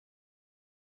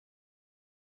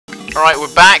Alright,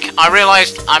 we're back. I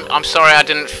realised, I'm sorry I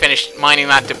didn't finish mining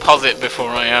that deposit before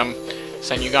I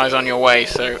sent you guys on your way,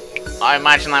 so I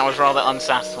imagine that was rather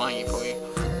unsatisfying for you.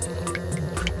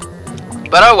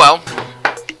 But oh well,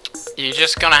 you're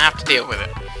just gonna have to deal with it.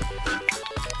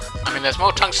 I mean, there's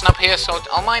more tungsten up here, so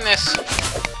I'll mine this.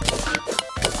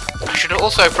 I should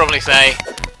also probably say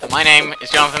that my name is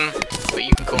Jonathan, but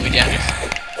you can call me Jadgus.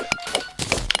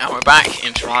 And we're back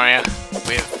in Terraria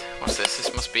with, what's this?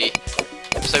 This must be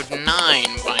episode 9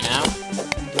 by now.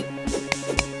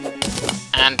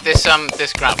 And this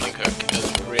grappling hook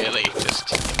has really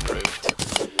just improved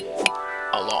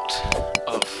a lot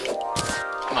of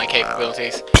my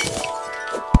capabilities.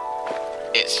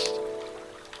 It's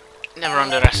never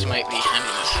underestimate the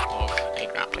handiness of a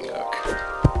grappling hook.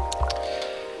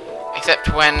 Except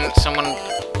when someone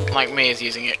like me is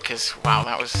using it, because wow,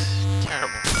 that was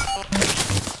terrible.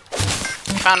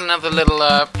 Found another little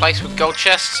place with gold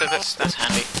chests, so that's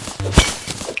handy.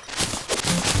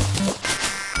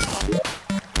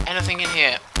 Anything in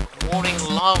here? Warding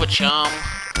lava charm.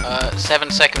 7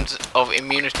 seconds of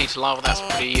immunity to lava, that's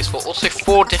pretty useful. Also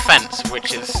 4 defense,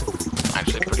 which is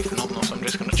actually pretty phenomenal, so I'm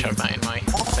just going to chuck that in my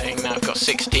thing. Now I've got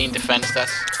 16 defense,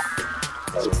 that's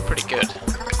pretty good.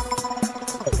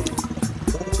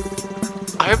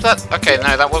 I hope that... okay,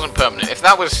 no, that wasn't permanent. If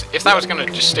that was going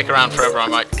to just stick around forever, I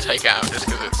might take it out, just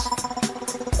because it's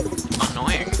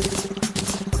annoying.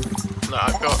 Look,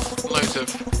 I've got loads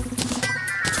of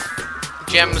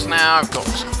gems now, I've got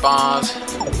some bars,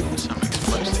 some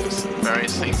explosives,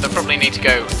 various things. I probably need to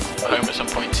go home at some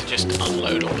point to just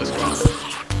unload all this crap.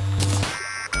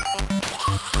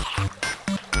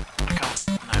 I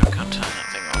can't turn that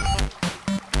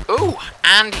thing on. Ooh,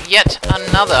 and yet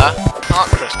another heart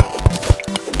crystal.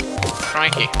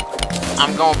 Crikey.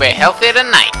 I'm gonna be healthy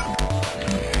tonight.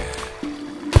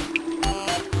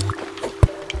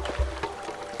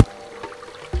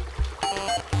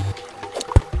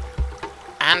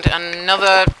 And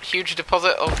another huge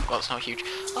deposit of... well, it's not huge.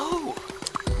 Oh!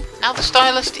 Now the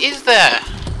stylist is there!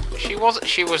 She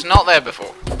was not there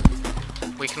before.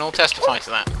 We can all testify to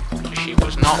that. She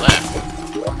was not there.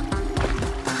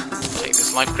 Take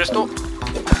this life crystal.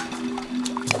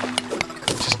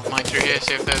 Just mine through here,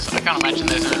 see if there's... I can't imagine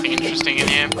there's anything interesting in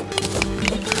here.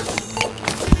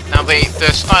 Now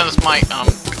the stylist might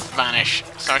vanish,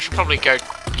 so I should probably go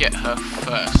get her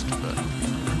first, but...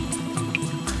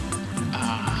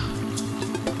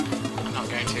 I'm not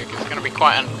going to, because it's going to be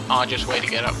quite an arduous way to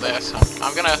get up there, so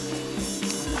I'm going to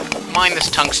mine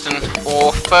this tungsten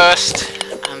ore first,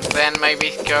 and then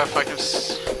maybe go if I can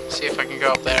see if I can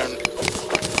go up there and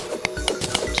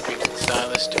speak to the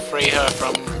stylist to free her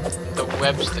from the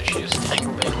webs that she's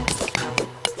tangled in.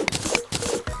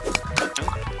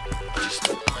 Just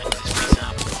mine this piece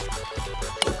up.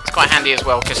 It's quite handy as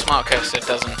well because Smart Cursor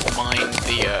doesn't mind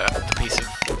the piece of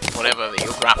whatever that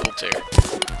you'll grapple to.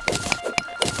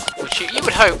 Which you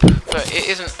would hope, but it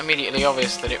isn't immediately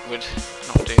obvious that it would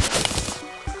not do that.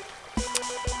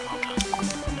 Well done.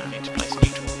 I need to place a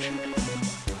new torch.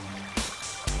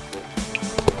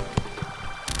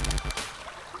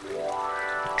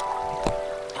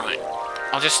 Right.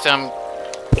 I'll just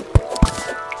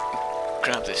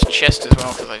grab this chest as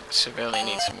well, because I severely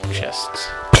need some more chests.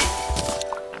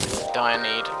 I'm in dire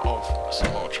need of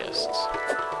some more chests.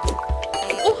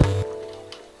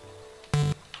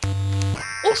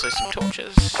 Also some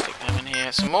torches, stick them in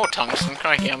here. Some more tungsten,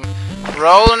 crikey, I'm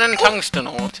rolling in tungsten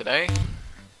ore today.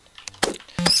 There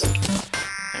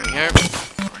we go.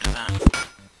 Get rid of that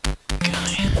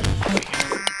guy. There we go.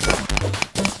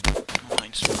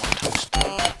 Mine some more tungsten.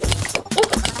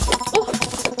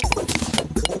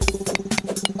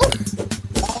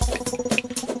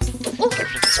 Get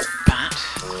rid of this bat,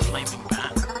 flaming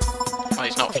bat. Well,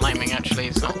 he's not flaming actually,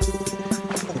 he's not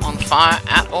on fire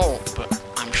at all, but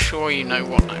I'm sure you know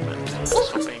what I meant.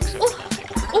 Stop being so pedantic.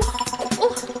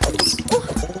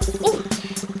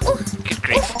 Good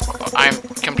grief. I'm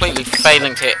completely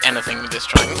failing to hit anything with this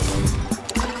dragon.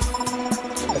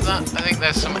 I think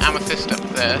there's some amethyst up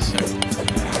there, so...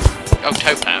 oh,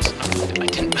 topaz. No, I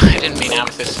didn't mean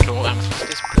amethyst at all.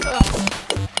 Amethyst is purple.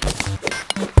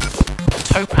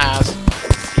 Topaz,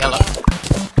 yellow.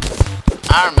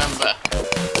 I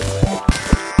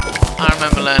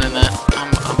remember learning that.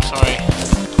 I'm sorry.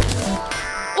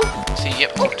 See,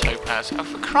 yep, more topaz. Oh,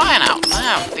 for crying out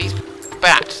loud, these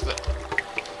bats that...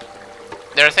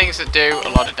 there are things that do a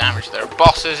lot of damage. There are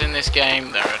bosses in this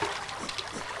game, there are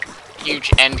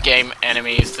huge end game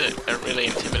enemies that are really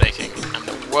intimidating, and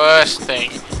the worst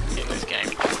thing in this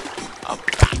game are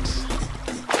bats.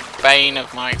 The bane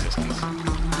of my existence.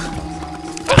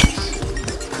 Bats.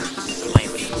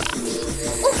 Flaming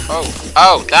bats. Oh,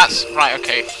 oh, that's right.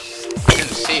 Okay, I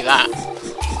didn't see that.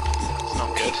 It's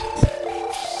not good.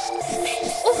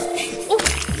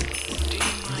 Do you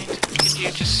mind? Could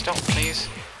you just stop, please?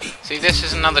 See, this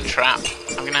is another trap.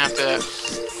 I'm gonna have to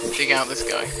dig out this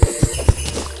guy.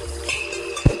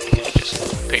 I could have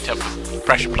just picked up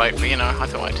pressure plate, but you know, I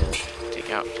thought I'd dig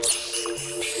out.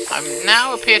 I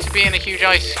now appear to be in a huge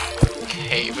ice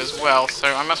cave as well,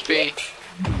 so I must be...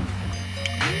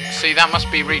 See, that must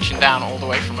be reaching down all the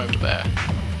way from over there.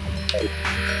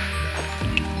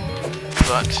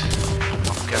 But I'm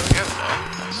not going over there.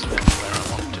 That's not where I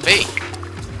want to be.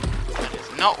 That is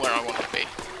not where I want to be.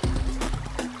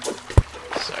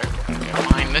 So I'm going to go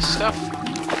mine this stuff.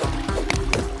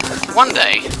 One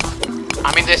day,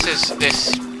 I mean, this is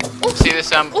this. See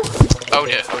this? Oh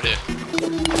dear, oh dear.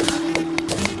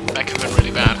 That could have been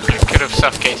really bad. I could have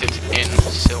suffocated in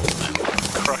silt and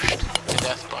crushed to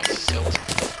death by silt.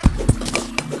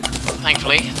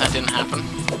 Thankfully, that didn't happen.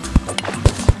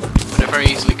 But it very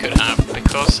easily could have,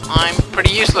 because I'm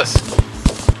pretty useless.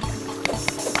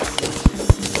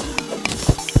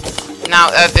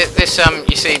 Now,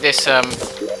 you see, this,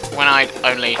 when I'd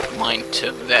only mined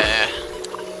to there,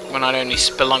 when I'd only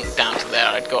spelunked down to there,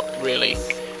 I'd got really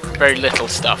very little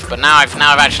stuff. But now I've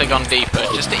actually gone deeper,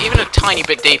 just even a tiny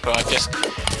bit deeper.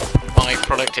 My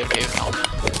productivity is up.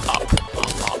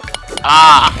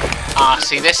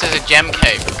 See, this is a gem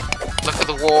cave. Look at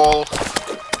the wall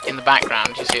in the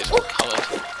background. You see it's all coloured.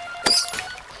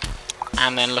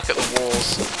 And then look at the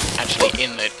walls actually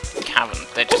in the cavern.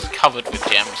 They're just covered with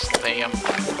gems.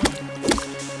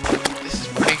 This is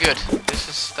pretty good.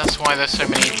 That's why there's so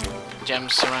many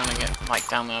gems surrounding it. Like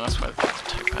down there, that's where the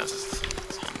topaz is.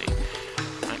 It's handy.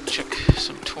 Right, chuck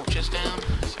some torches down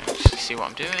so you can see what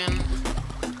I'm doing.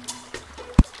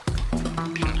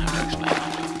 Shouldn't have to explain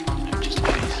that, but no, just in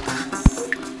case.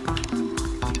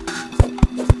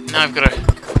 Now I've got to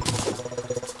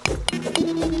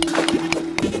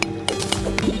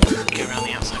go around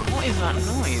the outside. What is that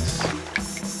noise?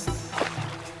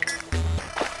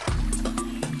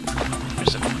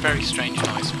 It's a very strange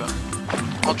noise, but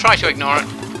I'll try to ignore it.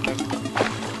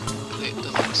 Hopefully it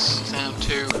doesn't sound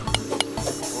too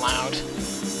loud.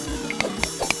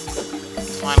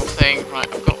 Final thing, right,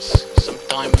 I've got some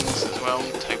diamonds as well,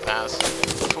 and topaz.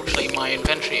 Unfortunately, my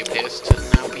inventory appears to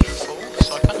now be full,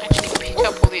 so I can't actually pick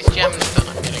up all these gems that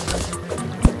I'm getting,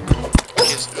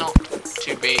 which is not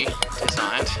to be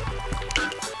desired.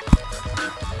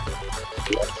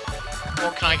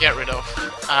 What can I get rid of?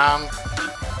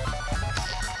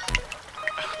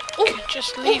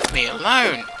 Just leave me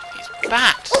alone. These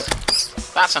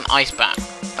bats. That's an ice bat.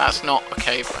 That's not a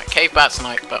cave bat. Cave bats and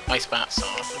ice bats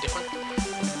are different,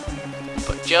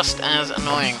 but just as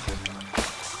annoying.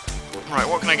 Right,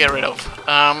 what can I get rid of?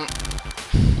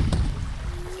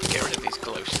 Get rid of these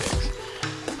glow sticks.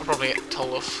 I'll probably get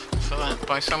told off for that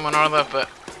by someone or other, but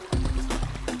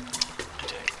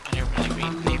I don't really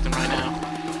need them right now.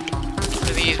 Get rid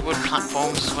of these wood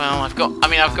platforms as well. I've got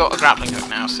a grappling hook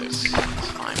now, so it's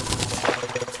fine.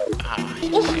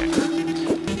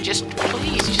 Just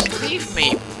please, just leave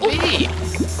me be.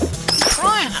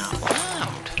 Crying out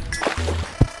loud.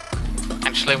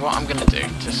 Actually, what I'm going to do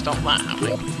to stop that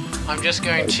happening, I'm just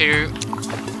going to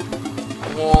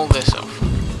wall this off.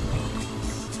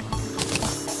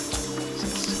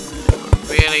 It's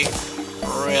really,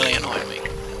 really annoying me.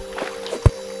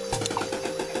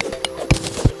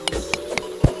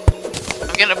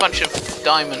 I'm getting a bunch of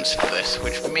diamonds for this,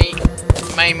 which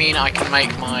may mean I can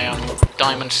make my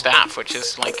diamond staff, which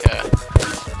is like a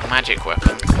magic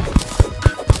weapon.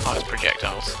 Fires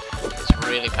projectiles. It's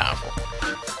really powerful.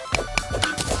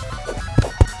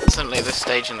 Certainly at this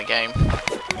stage in the game.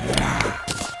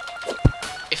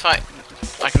 If I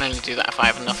can only do that if I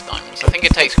have enough diamonds. I think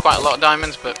it takes quite a lot of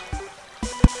diamonds, but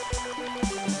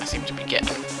I seem to be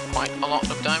getting quite a lot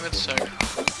of diamonds, so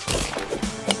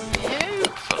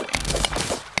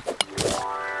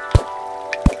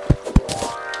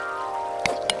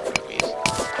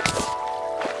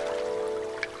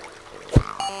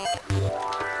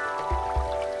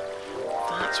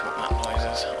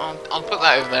I'll put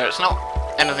that over there. It's not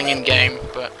anything in game,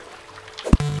 but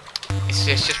it's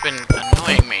just been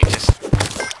annoying me just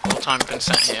all the time I've been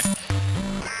sat here.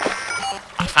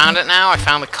 I found it now. I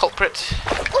found the culprit.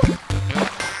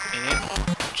 Idiot.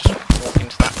 Just walk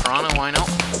into that piranha. Why not?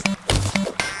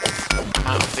 I'm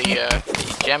out of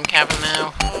the gem cavern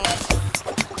now.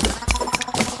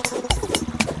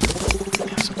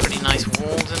 There's some pretty nice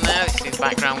walls in there. These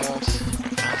background walls.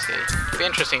 Fancy. It'd be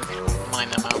interesting to mine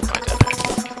them out, but I don't know.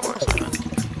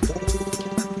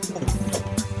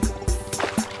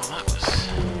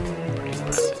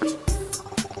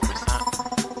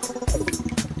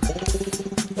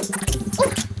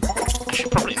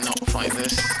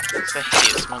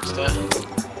 monster.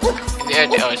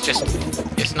 Oh,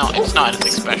 it's not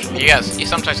anything special. You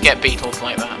sometimes get beetles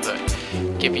like that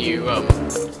give you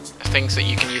things that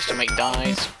you can use to make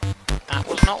dyes. That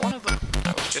was not one of them.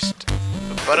 That was just a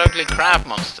butt ugly crab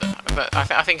monster. But I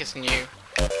think it's new.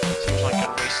 Seems like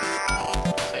a recent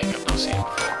thing. I've not seen it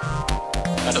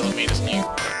before. That doesn't mean it's new.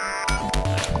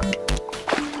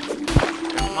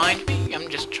 But don't mind me. I'm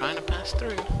just trying to pass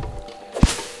through.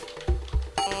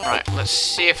 Right, let's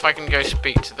see if I can go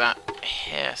speak to that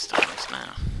hairstylist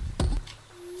now.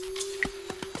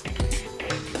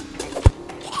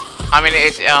 I mean,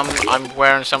 I'm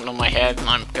wearing something on my head, and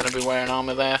I'm gonna be wearing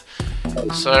armor there.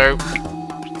 So,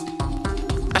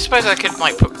 I suppose I could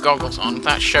like put goggles on.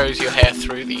 That shows your hair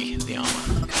through the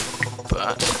armor.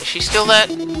 But is she still there?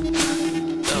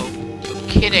 Oh, you're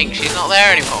kidding! She's not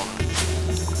there anymore.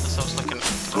 So I was looking at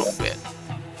the wrong bit.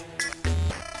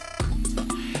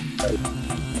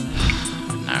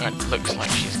 No, it looks like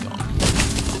she's gone.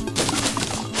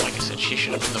 Like I said, she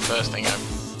should have been the first thing I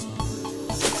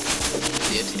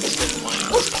did instead of mining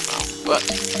that stuff out. But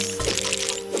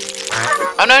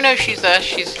oh no, she's there.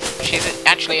 She's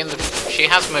actually in the. She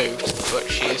has moved, but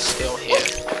she is still here.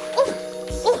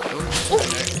 Oops.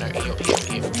 No, heal. Good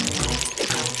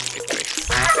grief.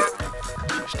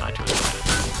 Almost died to a spider.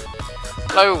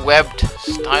 Hello, webbed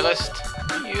stylist.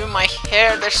 You, my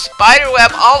hair. There's spider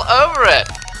web all over it.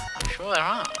 I'm sure there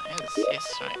are.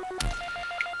 Yes, right.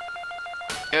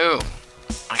 Oh,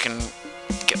 I can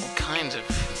get all kinds of.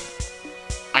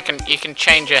 You can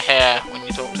change your hair when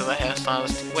you talk to the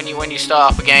hairstylist. When you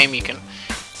start up a game, you can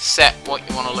set what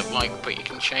you want to look like, but you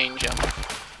can change them.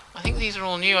 I think these are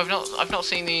all new. I've not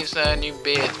seen these new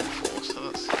beards before, so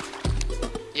that's.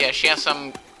 Yeah, she has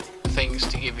some things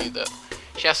to give you that.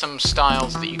 She has some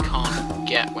styles that you can't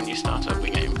get when you start up the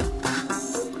game.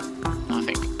 I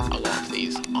think a lot of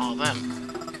these are them.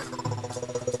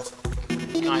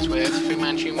 Guys with Fu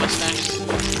Manchu mustaches.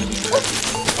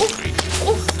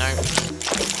 No.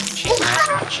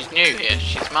 She's new here.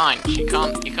 She's mine. You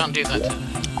can't do that to her.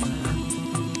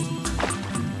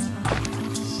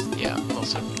 Yeah,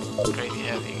 also crazy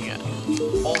hair that you can get.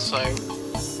 Also,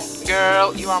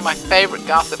 girl, you are my favorite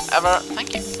gossip ever.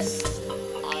 Thank you.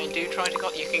 I do try to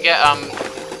you can get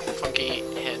funky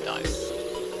hair dyes.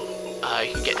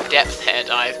 You can get depth hair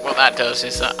dyes. What that does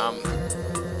is that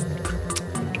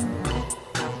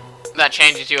that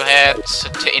changes your hair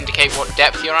to indicate what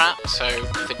depth you're at. So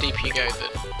the deeper you go,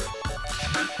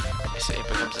 it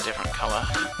becomes a different colour.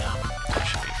 That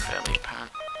should be fairly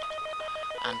apparent.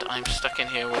 And I'm stuck in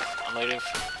here with a load of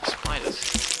spiders.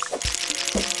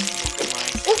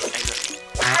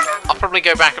 I'll probably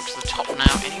go back up to the top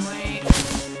now anyway.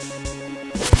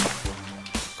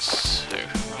 So,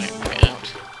 right, we're out.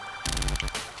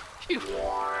 Phew.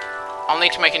 I'll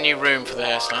need to make a new room for the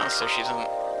hairstyle so she doesn't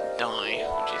die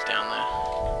when she's down there.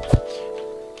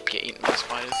 Get eaten by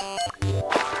spiders.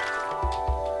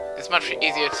 It's much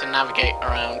easier to navigate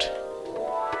around.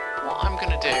 What I'm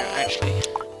going to do, actually,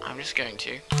 I'm just going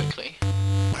to, quickly.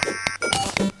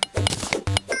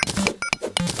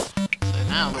 So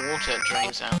now the water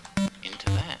drains out into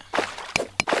there.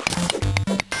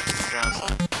 Drowns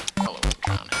that. Well, it won't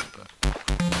drown it, but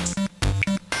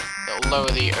it'll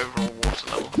lower the overall water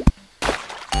level.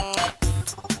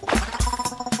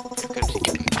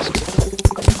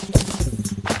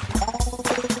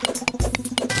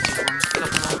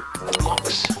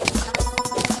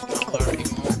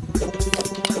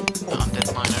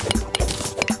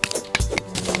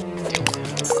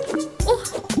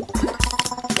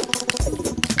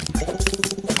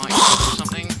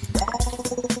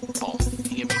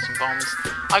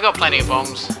 I got plenty of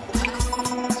bombs. So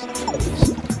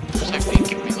hopefully you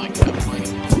give me like a point,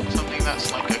 something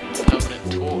that's like a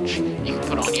permanent torch. You can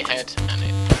put it on your head and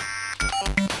it's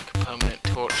like a permanent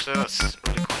torch, so that's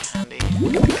really quite handy.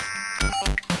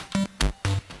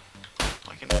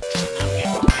 I can just navigate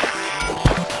my way out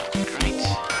here. Great.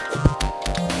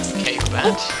 Cave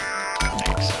bat.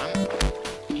 Excellent.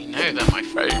 You know they're my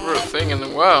favourite thing in the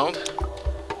world.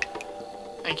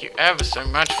 Thank you ever so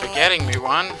much for getting me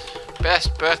one.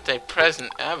 Best birthday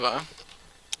present ever.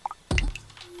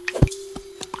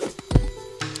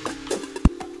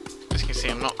 As you can see,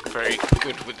 I'm not very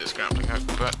good with this grappling hook,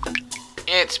 but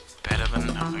it's better than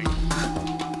nothing.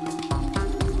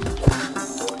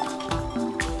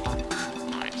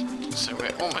 Right, so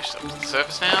we're almost up to the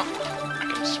surface now.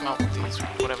 I can smelt these,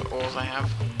 whatever ores I have.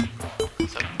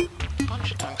 There's a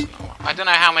bunch of tungsten ore. I don't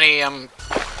know how many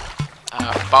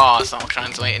bars that'll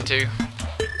translate into.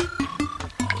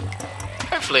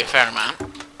 Hopefully a fair amount.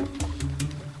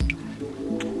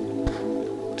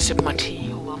 Sip my tea,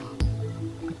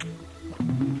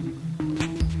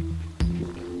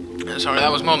 Sorry,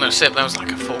 that was more than a sip, that was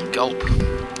like a full gulp.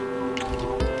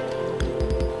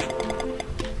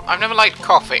 I've never liked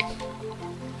coffee.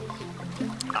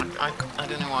 I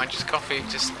don't know why, just coffee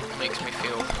just makes me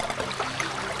feel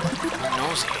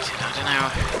nauseated, I don't know.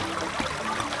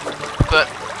 But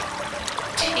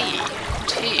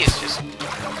tea is just,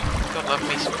 God love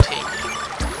me some tea.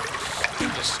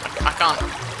 I don't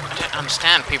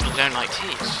understand people who don't like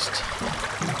tea, it's just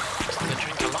the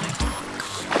drink of life.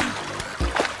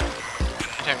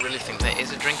 I don't really think there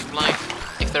is a drink of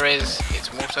life. If there is,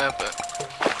 it's water, but,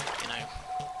 you know,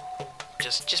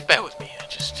 just bear with me,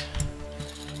 just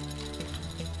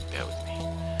bear with me.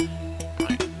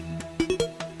 Right.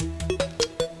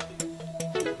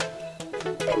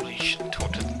 Probably shouldn't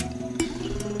talk to them.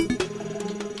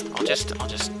 I'll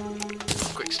just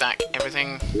quick stack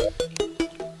everything.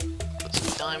 Put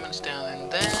some diamonds down in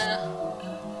there.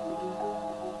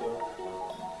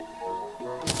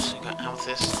 Also got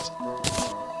amethyst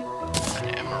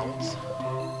and emeralds.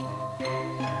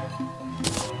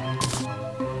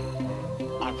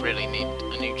 I really need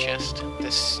a new chest.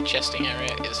 This chesting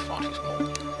area is far too small.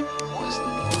 What is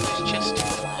those chests?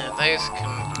 Those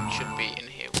should be in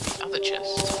here with the other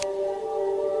chests.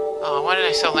 Oh, why did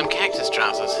I sell them cactus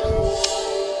trousers?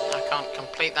 I can't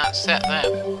complete that set there.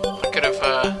 I could have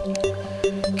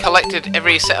collected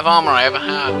every set of armor I ever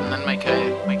had and then make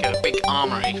a big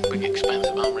armory, big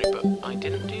expensive armory, but I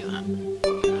didn't do that.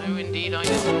 No, indeed I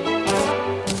didn't.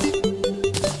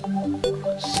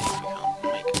 Let's see if we can't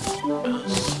make us better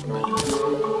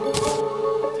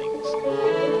things.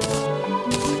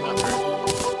 Think that through.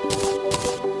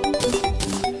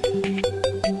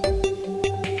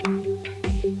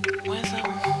 Where's that?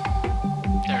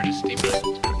 There it is, steam road.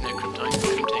 No containers.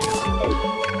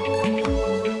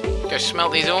 Go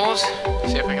smelt these ores,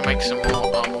 see if I can make some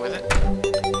more armor with it.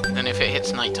 And then if it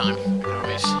hits night time, I can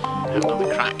always have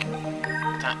another crack.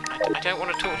 I don't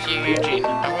want to talk to you, Eugene.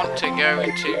 I want to go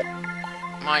into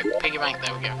my piggy bank.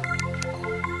 There we go.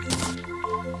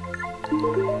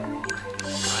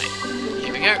 Right,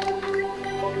 here we go.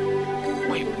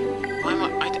 Wait, why am I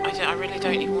really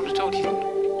don't even want to talk to you.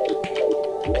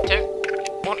 I don't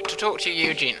want to talk to you,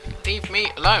 Eugene. Leave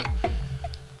me alone.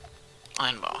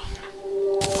 Iron bar.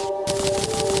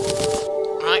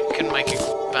 Right, can make a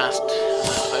vast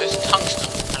amount of those. Tungsten.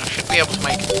 Now I should be able to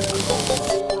make a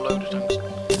whole load of tungsten.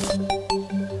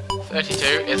 32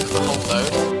 isn't the whole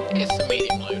load, it's the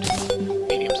medium load.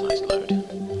 Medium-sized load.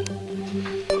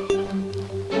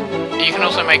 You can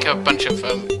also make a bunch of,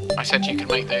 I said you can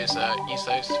make those, use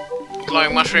those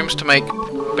glowing mushrooms to make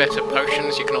better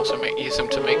potions. You can also use them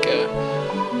to make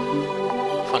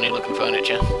funny looking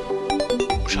furniture,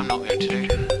 which I'm not going to do.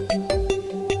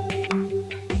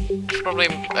 Should probably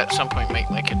at some point make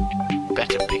like a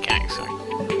better pickaxe.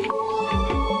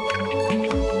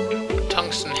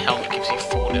 Tungsten helmet gives you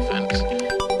 4 defense.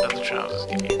 Other trousers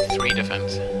give you 3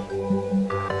 defense.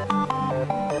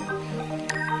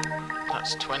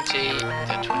 That's 20,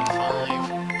 then 25,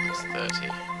 that's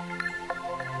 30.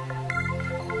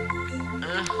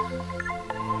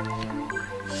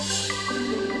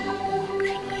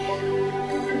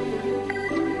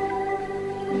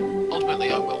 Ultimately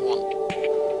I will want...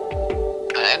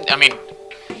 I mean,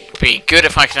 it'd be good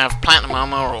if I could have platinum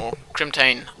armor or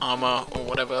crimtane armor or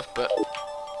whatever, but...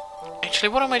 Actually,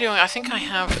 what am I doing? I think I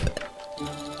have...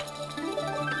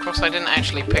 Of course, I didn't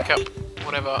actually pick up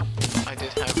whatever I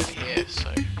did have in here,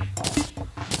 so...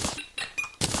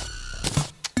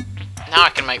 Now I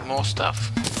can make more stuff.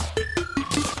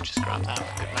 Just grab that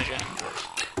for good measure.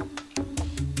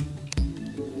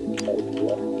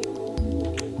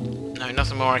 No,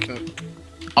 nothing more I can...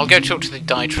 I'll go talk to the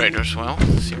dye trader as well,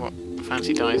 see what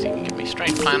fancy dyes he can give me.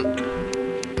 Strange plant.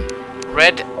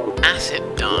 Red acid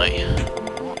dye.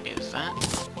 What is that?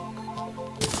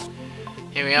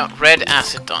 Here we are, red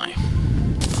acid dye.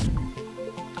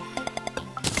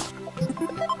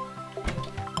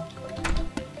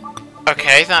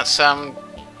 Okay, that's I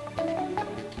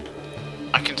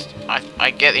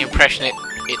get the impression it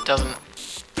doesn't.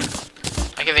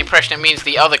 I get the impression it means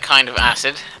the other kind of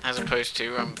acid, as opposed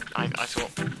to I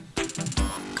thought,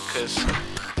 because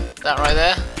that right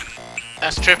there,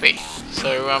 that's trippy.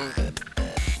 So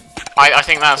I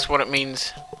think that's what it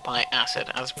means by acid,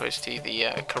 as opposed to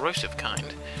the corrosive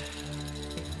kind.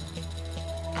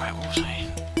 Right, what was I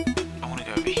want to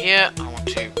go over here. I want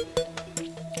to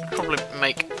probably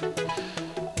make...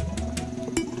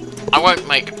 I won't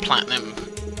make platinum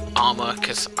armor,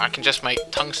 because I can just make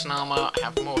tungsten armor. I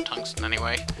have more tungsten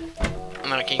anyway.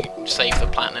 And then I can save the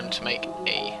platinum to make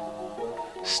a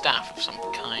staff of some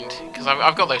kind. Because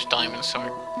I've got those diamonds, so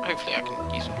hopefully I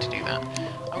can use them to do that.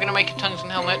 I'm going to make a tungsten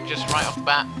helmet just right off the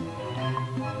bat.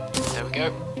 There we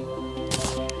go.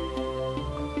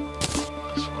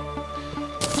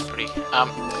 That's pretty.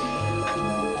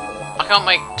 I can't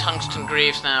make tungsten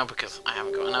greaves now because I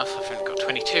haven't got enough. I've only got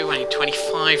 22. I need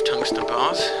 25 tungsten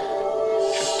bars.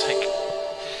 Should take.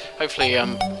 Hopefully,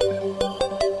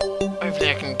 hopefully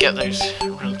I can get those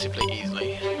relatively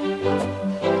easily.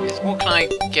 What can I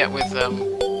get with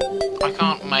I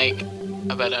can't make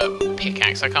a better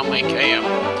pickaxe. I can't make a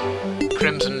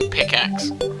crimson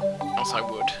pickaxe, else I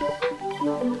would.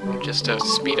 Just to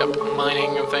speed up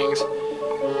mining and things.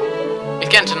 It's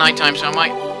getting to night time, so I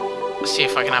might see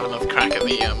if I can have another crack at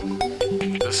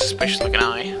the suspicious looking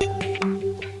eye.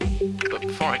 But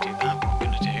before I do that, what I'm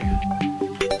gonna do,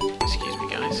 excuse me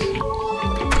guys,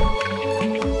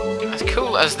 as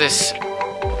cool as this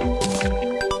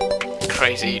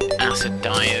crazy acid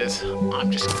dye is, I'm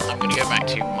gonna go back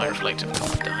to my reflective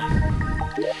copper dye.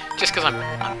 Just because I'm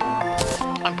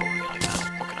boring like that,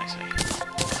 what can I say?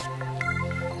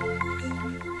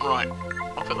 Right,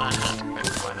 I'll put that hat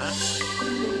over by that.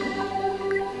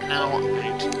 Now what I'm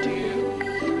going to do, I'm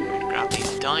going to grab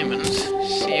these diamonds,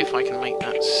 see if I can make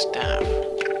that staff.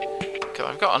 Because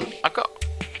I've got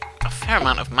a fair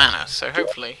amount of mana, so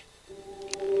hopefully.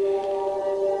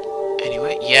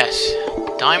 Anyway, yes,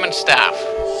 diamond staff.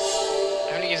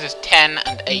 It only uses 10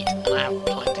 and 8, and I have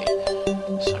plenty.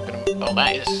 So I'm gonna. Oh,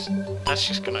 that's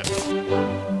just gonna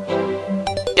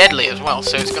deadly as well.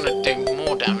 So it's gonna do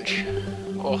more damage.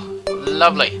 Oh,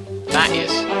 lovely. That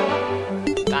is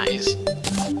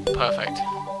perfect.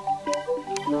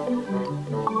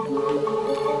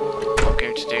 What I'm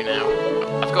going to do now,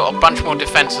 I've got a bunch more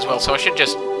defense as well, so I should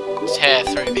just tear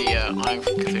through the Eye of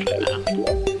Cthulhu now.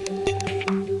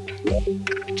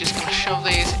 Just gonna shove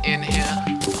these in here.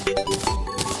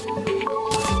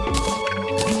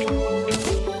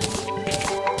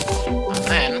 And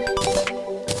then,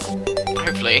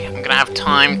 hopefully, I'm gonna have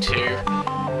time to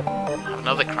have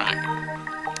another crack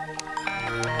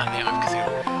at the Eye of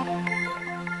Cthulhu.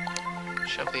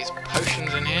 Shove these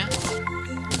potions in here.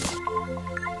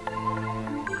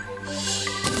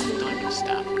 Diamond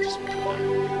staff, I'll just put that.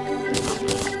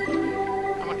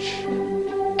 How much?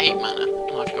 8 mana,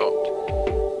 and I've got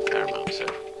a fair amount, so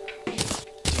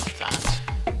take that.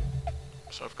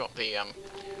 So I've got the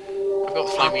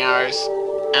flaming arrows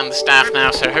and the staff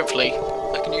now, so hopefully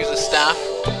I can use the staff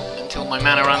until my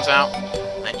mana runs out,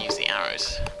 and then use the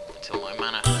arrows until my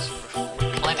mana has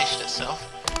replenished itself.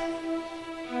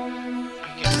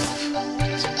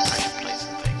 Some pressure plates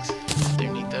and things.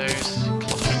 Don't need those.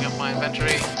 Cluttering up my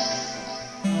inventory.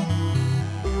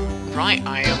 Right,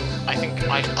 I think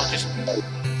I'll just.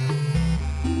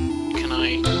 Can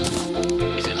I?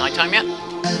 Is it nighttime yet?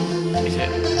 Is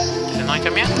it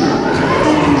nighttime yet?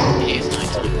 It is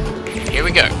nighttime. Here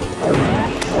we go.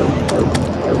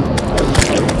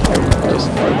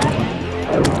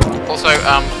 Also,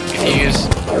 if you use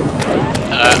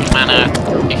mana,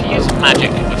 if you use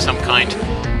magic of some kind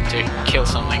to kill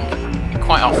something, it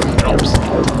quite often drops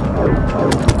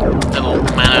little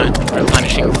mana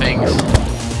replenishing things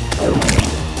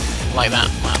like that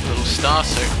little star,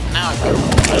 so now I've got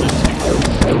mana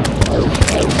too.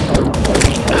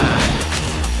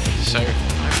 So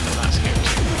hopefully that's going to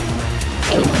keep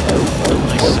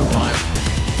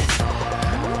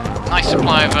a nice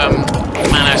supply of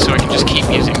mana, so I can just keep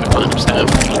using the platinum staff.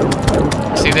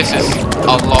 See, this is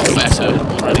a lot better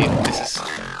already. This is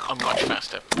a much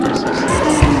faster process.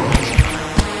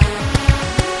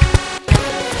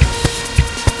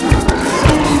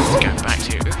 So, going back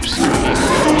to, oops,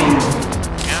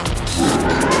 yeah,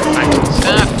 back to the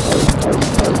staff.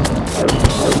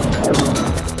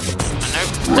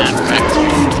 Nope, and back to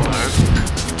the bow.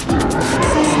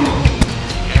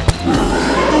 There we go.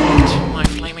 To my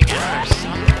flaming arrows,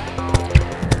 son.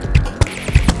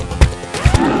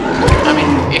 I mean,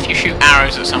 if you shoot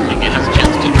arrows at something, it has a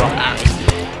chance to drop arrows.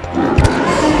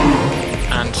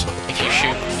 And if you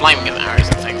shoot flaming at the arrows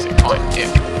and things, it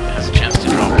has a chance to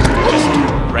drop just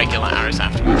regular arrows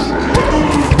afterwards.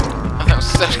 And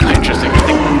that's quite interesting. I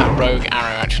think that rogue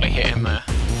arrow actually hit him there.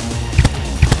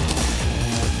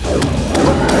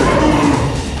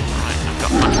 Alright, I've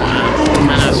got much more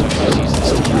mana, so I can use this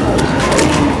to kill.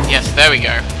 Yes, there we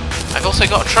go. I've also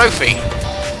got a trophy.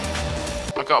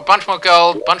 I've got a bunch more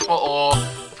gold, bunch more ore.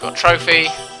 I've got a trophy.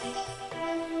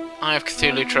 Eye of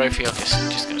Cthulhu trophy. I'm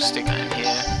just going to stick that in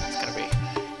here. It's going to be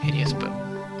hideous, but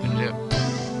I'm going to do it.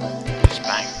 Just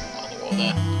bang on the wall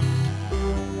there.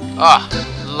 Ah,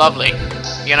 lovely.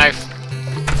 You know,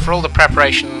 for all the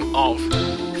preparation of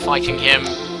fighting him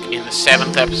in the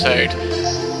 7th episode,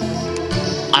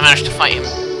 I managed to fight him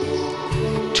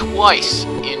twice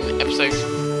in the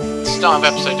start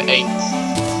of episode 8.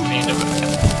 actually end up at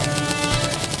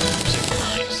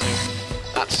 9, so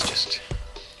that's just...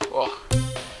 Whoa.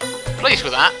 Pleased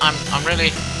with that. I'm really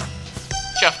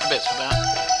chuffed to bits with that.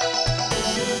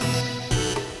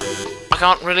 I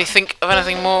can't really think of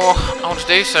anything more I want to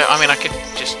do, so I mean I could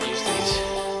just use these.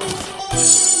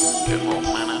 A bit more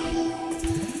mana.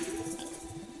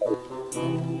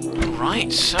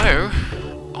 Right, so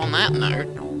on that note,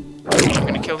 I'm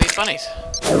going to kill these bunnies.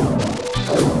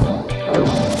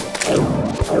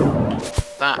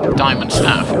 That diamond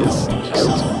staff is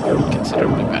just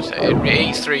considerably better. It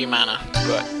eats 3 mana,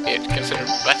 but it's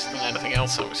considerably better than anything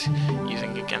else I was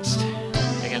using against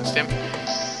him.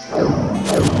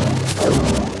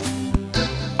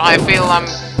 I feel I'm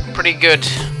pretty good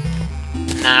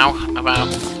now about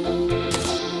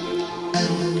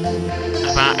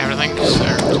everything, so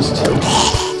just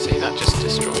see that just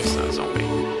destroys that zombie.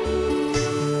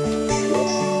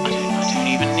 I don't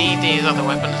even need these other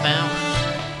weapons now.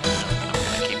 I'm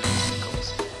gonna keep them, of course.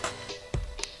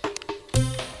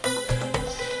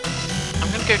 I'm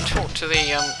gonna go talk to the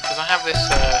because I have this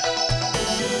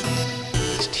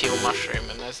this teal mushroom,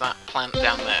 and there's that plant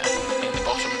down there in the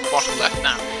bottom left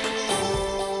now.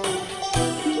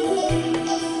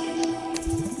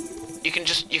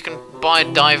 You can buy a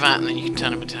dye vat and then you can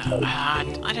turn them into... I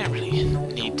don't really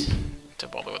need to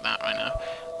bother with that right now.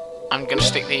 I'm going to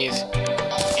stick these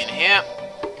in here.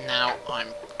 Now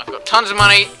I've got tons of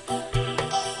money.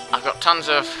 I've got tons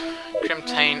of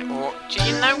crimtane ore. Do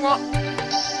you know what?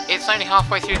 It's only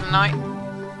halfway through the night.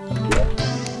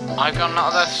 I've got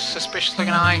another suspicious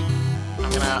looking eye. I'm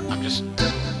gonna do it.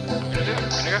 I'm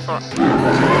gonna go for it.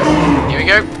 Here we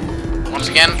go. Once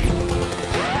again.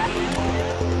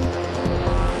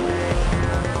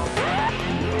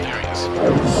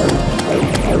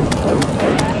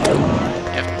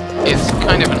 Yep. It's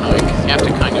kind of annoying because you have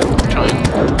to kind of try and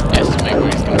estimate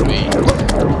where he's going to be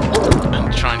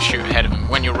and try and shoot ahead of him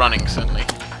when you're running, certainly.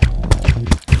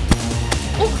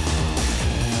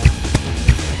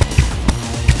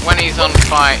 When he's on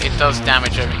fire, it does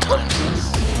damage over time.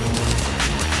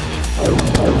 So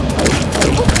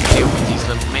deal with these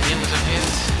little minions of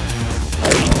his.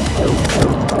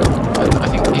 I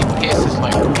think it pierces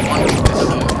like one of this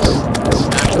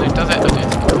stab blade, does it? I don't think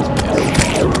it does pierce.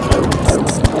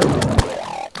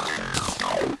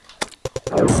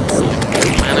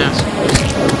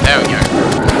 There we go.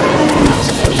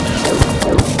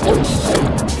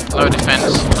 Low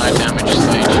defense, high damage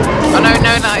stage. Oh no,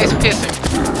 that is piercing.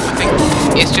 I think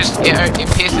it's just, it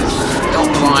pierces not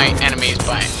by enemies,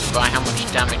 by how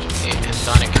much damage it has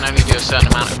done. It can only do a certain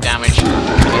amount of damage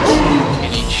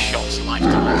in each shot's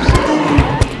lifetime.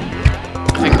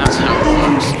 I think that's how it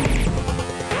works.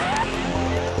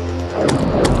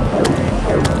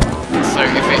 So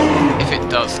if it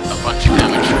does a bunch of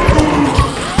damage.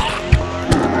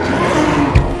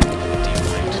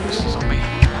 Deep miss a zombie.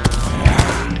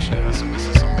 Actually, that's a miss a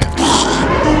zombie.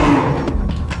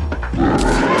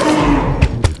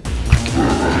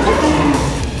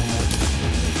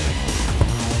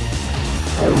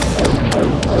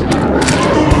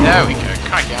 There we go.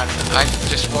 Crikey, I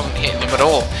just wasn't hitting him at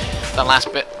all. That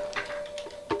last bit.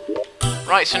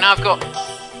 Right, so now I've got...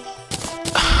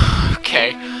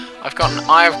 okay, I've got an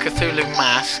Eye of Cthulhu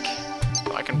mask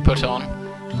that I can put on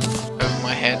over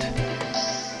my head,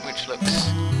 which looks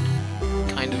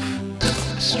kind of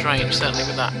strange, certainly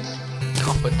with that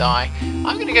copper dye.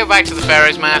 I'm going to go back to the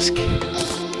Pharaoh's mask. Yeah.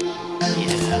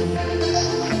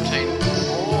 Crimtane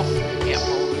ore. Yep,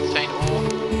 more crimtane ore.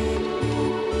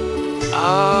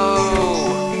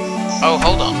 Oh,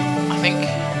 hold on. I think...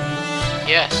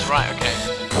 yes, right, okay.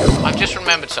 I've just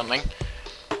remembered something.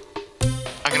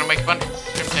 I'm going to make a bunch of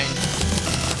crimtane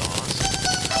ores.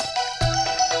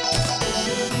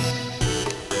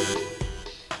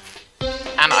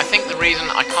 And I think the reason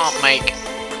I can't make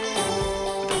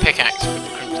the pickaxe with the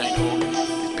crimtane ore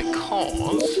is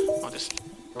because... I'll just...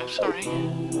 I'm sorry.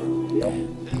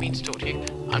 Didn't mean to talk to you.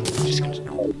 I'm just going to...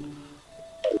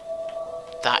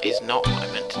 That is not what I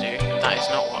meant to do. That is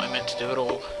not what I meant to do at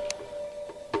all.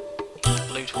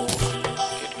 Loot all.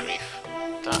 Good grief.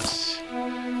 That's...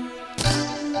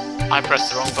 I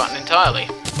pressed the wrong button entirely.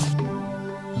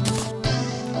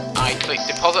 I clicked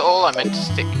deposit all, I meant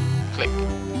to click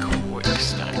quick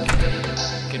stack.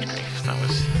 Good grief, that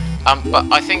was... but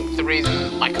I think the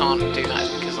reason I can't do that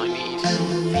is because I need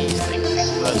these things,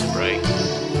 these vertebrae.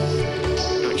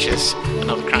 Which is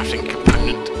another crafting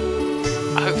component.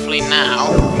 Hopefully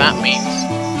now, that means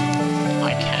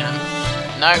I can...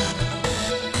 No.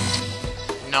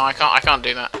 No, I can't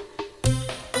do that.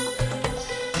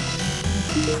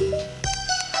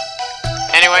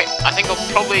 Anyway, I think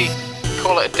I'll probably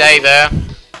call it a day there.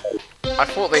 I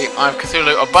fought the Eye of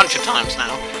Cthulhu a bunch of times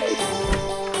now.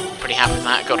 Pretty happy with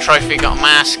that. Got a trophy, got a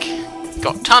mask,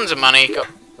 got tons of money, got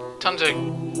tons of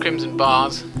crimson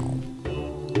bars.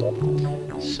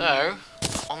 So,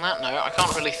 on that note, I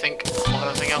can't really think of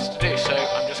anything else to do, so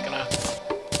I'm just gonna...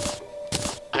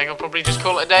 I think I'll probably just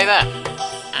call it a day there.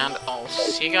 And I'll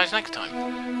see you guys next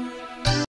time.